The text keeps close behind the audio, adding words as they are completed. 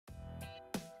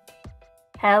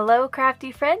Hello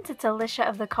crafty friends, it's Alicia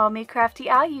of the Call Me Crafty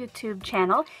YouTube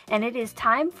channel, and it is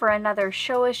time for another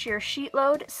Show Us Your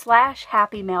SheetLoad /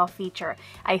 Happy Mail feature.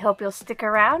 I hope you'll stick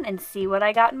around and see what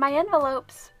I got in my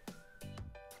envelopes.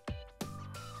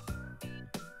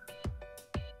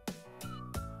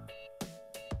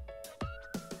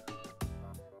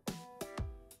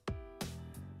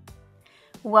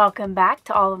 Welcome back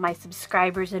to all of my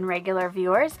subscribers and regular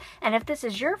viewers, and if this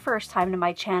is your first time to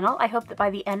my channel, I hope that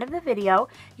by the end of the video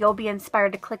you'll be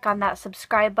inspired to click on that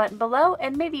subscribe button below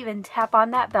and maybe even tap on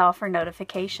that bell for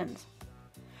notifications.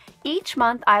 Each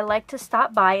month I like to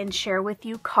stop by and share with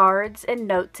you cards and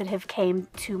notes that have came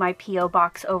to my P.O.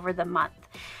 box over the month.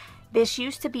 This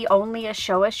used to be only a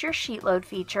Show Us Your SheetLoad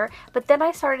feature, but then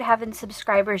I started having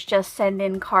subscribers just send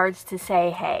in cards to say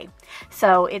hey.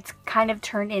 So it's kind of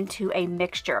turned into a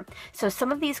mixture. So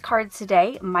some of these cards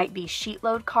today might be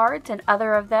SheetLoad cards and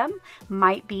other of them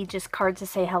might be just cards to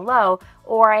say hello,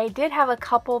 or I did have a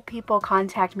couple people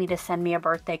contact me to send me a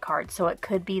birthday card, so it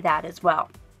could be that as well.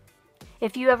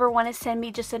 If you ever want to send me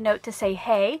just a note to say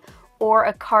hey, or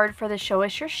a card for the Show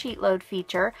Us Your SheetLoad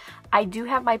feature, I do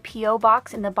have my P.O.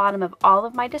 box in the bottom of all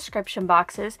of my description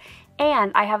boxes,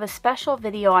 and I have a special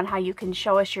video on how you can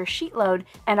show us your SheetLoad,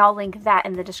 and I'll link that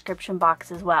in the description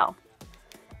box as well.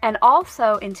 And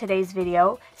also in today's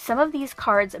video, some of these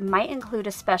cards might include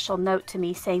a special note to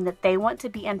me saying that they want to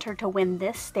be entered to win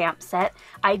this stamp set.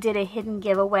 I did a hidden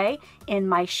giveaway in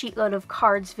my SheetLoad of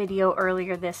cards video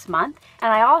earlier this month,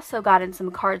 and I also got in some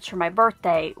cards for my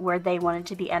birthday where they wanted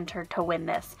to be entered to win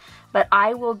this. But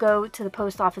I will go to the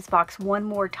post office box one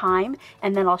more time,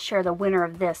 and then I'll share the winner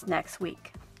of this next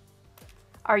week.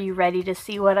 Are you ready to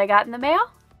see what I got in the mail?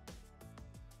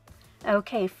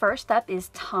 Okay, first up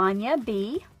is Tanya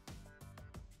B.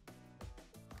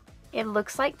 It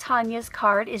looks like Tanya's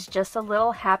card is just a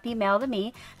little happy mail to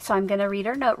me, so I'm going to read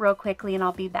her note real quickly and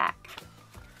I'll be back.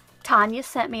 Tanya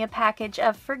sent me a package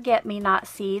of forget-me-not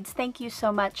seeds. Thank you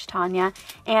so much, Tanya.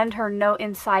 And her note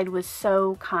inside was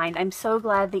so kind. I'm so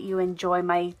glad that you enjoy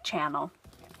my channel.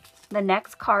 The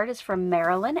next card is from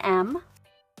Marilyn M.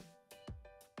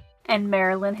 And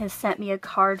Marilyn has sent me a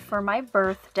card for my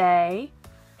birthday.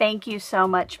 Thank you so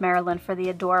much, Marilyn, for the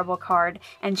adorable card.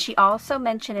 And she also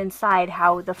mentioned inside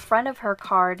how the front of her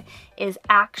card is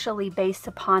actually based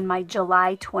upon my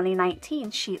July 2019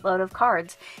 SheetLoad of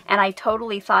cards. And I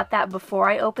totally thought that before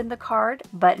I opened the card,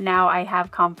 but now I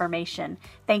have confirmation.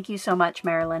 Thank you so much,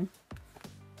 Marilyn.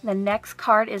 The next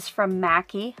card is from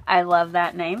Mackie. I love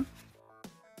that name.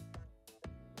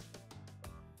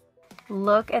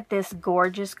 Look at this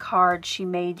gorgeous card she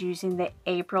made using the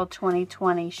April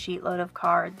 2020 SheetLoad of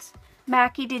cards.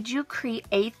 Mackie, did you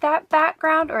create that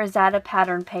background or is that a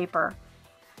pattern paper?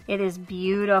 It is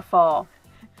beautiful.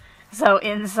 So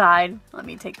inside, let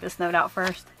me take this note out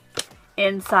first.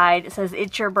 Inside it says,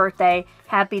 "It's your birthday.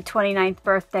 Happy 29th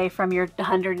birthday from your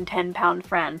 110-pound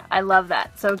friend." I love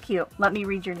that. So cute. Let me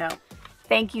read your note.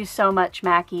 Thank you so much,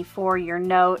 Mackie, for your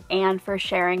note and for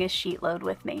sharing a SheetLoad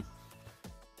with me.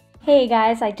 Hey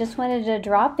guys, I just wanted to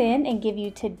drop in and give you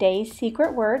today's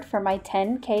secret word for my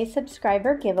 10K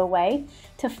subscriber giveaway.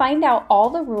 To find out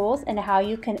all the rules and how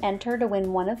you can enter to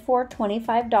win one of 4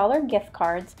 $25 gift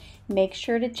cards, make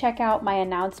sure to check out my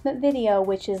announcement video,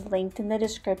 which is linked in the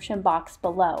description box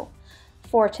below.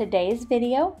 For today's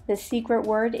video, the secret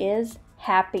word is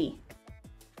happy.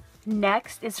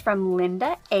 Next is from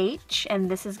Linda H, and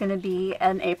this is going to be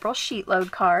an April SheetLoad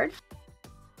card.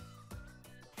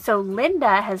 So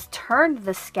Linda has turned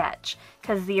the sketch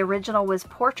because the original was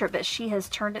portrait, but she has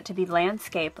turned it to be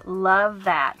landscape. Love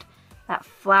that. That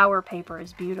flower paper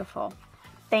is beautiful.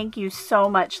 Thank you so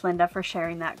much, Linda, for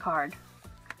sharing that card.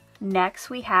 Next,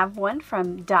 we have one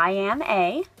from Diane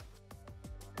A.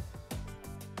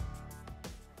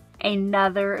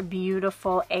 Another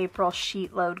beautiful April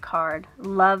SheetLoad card.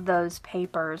 Love those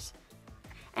papers.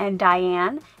 And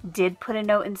Diane did put a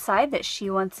note inside that she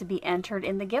wants to be entered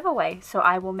in the giveaway, so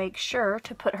I will make sure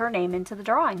to put her name into the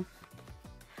drawing.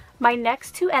 My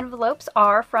next 2 envelopes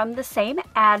are from the same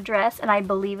address, and I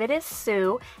believe it is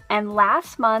Sue. And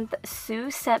last month,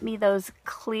 Sue sent me those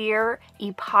clear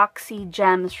epoxy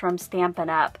gems from Stampin'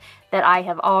 Up! That I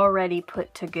have already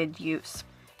put to good use.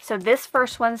 So this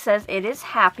first one says it is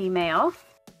Happy Mail.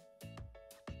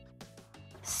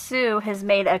 Sue has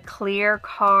made a clear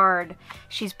card.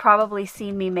 She's probably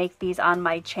seen me make these on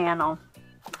my channel.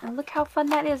 And look how fun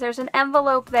that is. There's an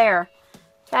envelope there.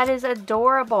 That is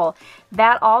adorable.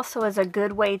 That also is a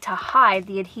good way to hide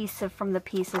the adhesive from the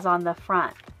pieces on the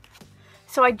front.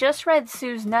 So I just read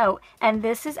Sue's note, and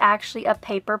this is actually a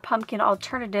paper pumpkin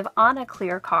alternative on a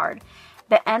clear card.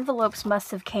 The envelopes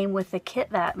must have came with the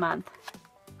kit that month.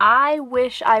 I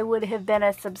wish I would have been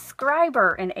a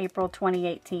subscriber in April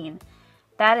 2018.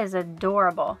 That is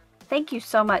adorable. Thank you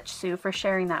so much, Sue, for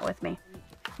sharing that with me.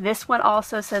 This one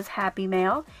also says Happy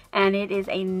Mail, and it is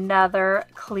another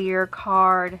clear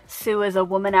card. Sue is a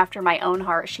woman after my own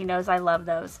heart. She knows I love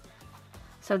those.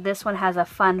 So this one has a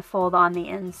fun fold on the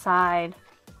inside.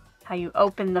 How you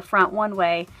open the front one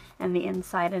way and the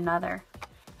inside another.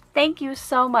 Thank you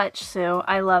so much, Sue.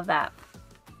 I love that.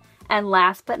 And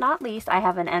last but not least, I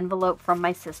have an envelope from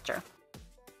my sister.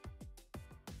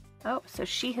 Oh, so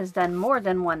she has done more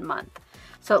than 1 month.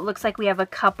 So it looks like we have a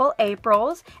couple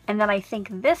Aprils, and then I think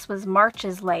this was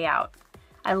March's layout.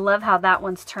 I love how that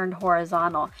one's turned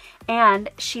horizontal. And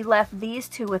she left these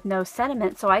two with no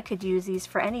sentiment, so I could use these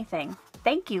for anything.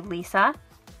 Thank you, Lisa.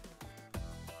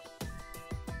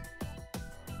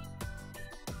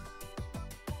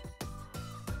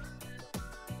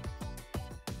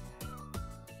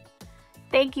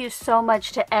 Thank you so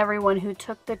much to everyone who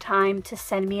took the time to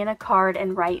send me in a card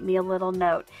and write me a little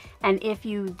note. And if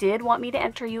you did want me to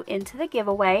enter you into the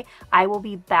giveaway, I will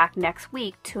be back next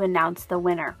week to announce the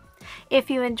winner. If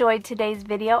you enjoyed today's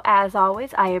video, as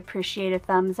always, I appreciate a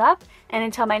thumbs up. And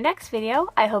until my next video,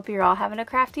 I hope you're all having a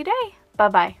crafty day.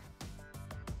 Bye-bye.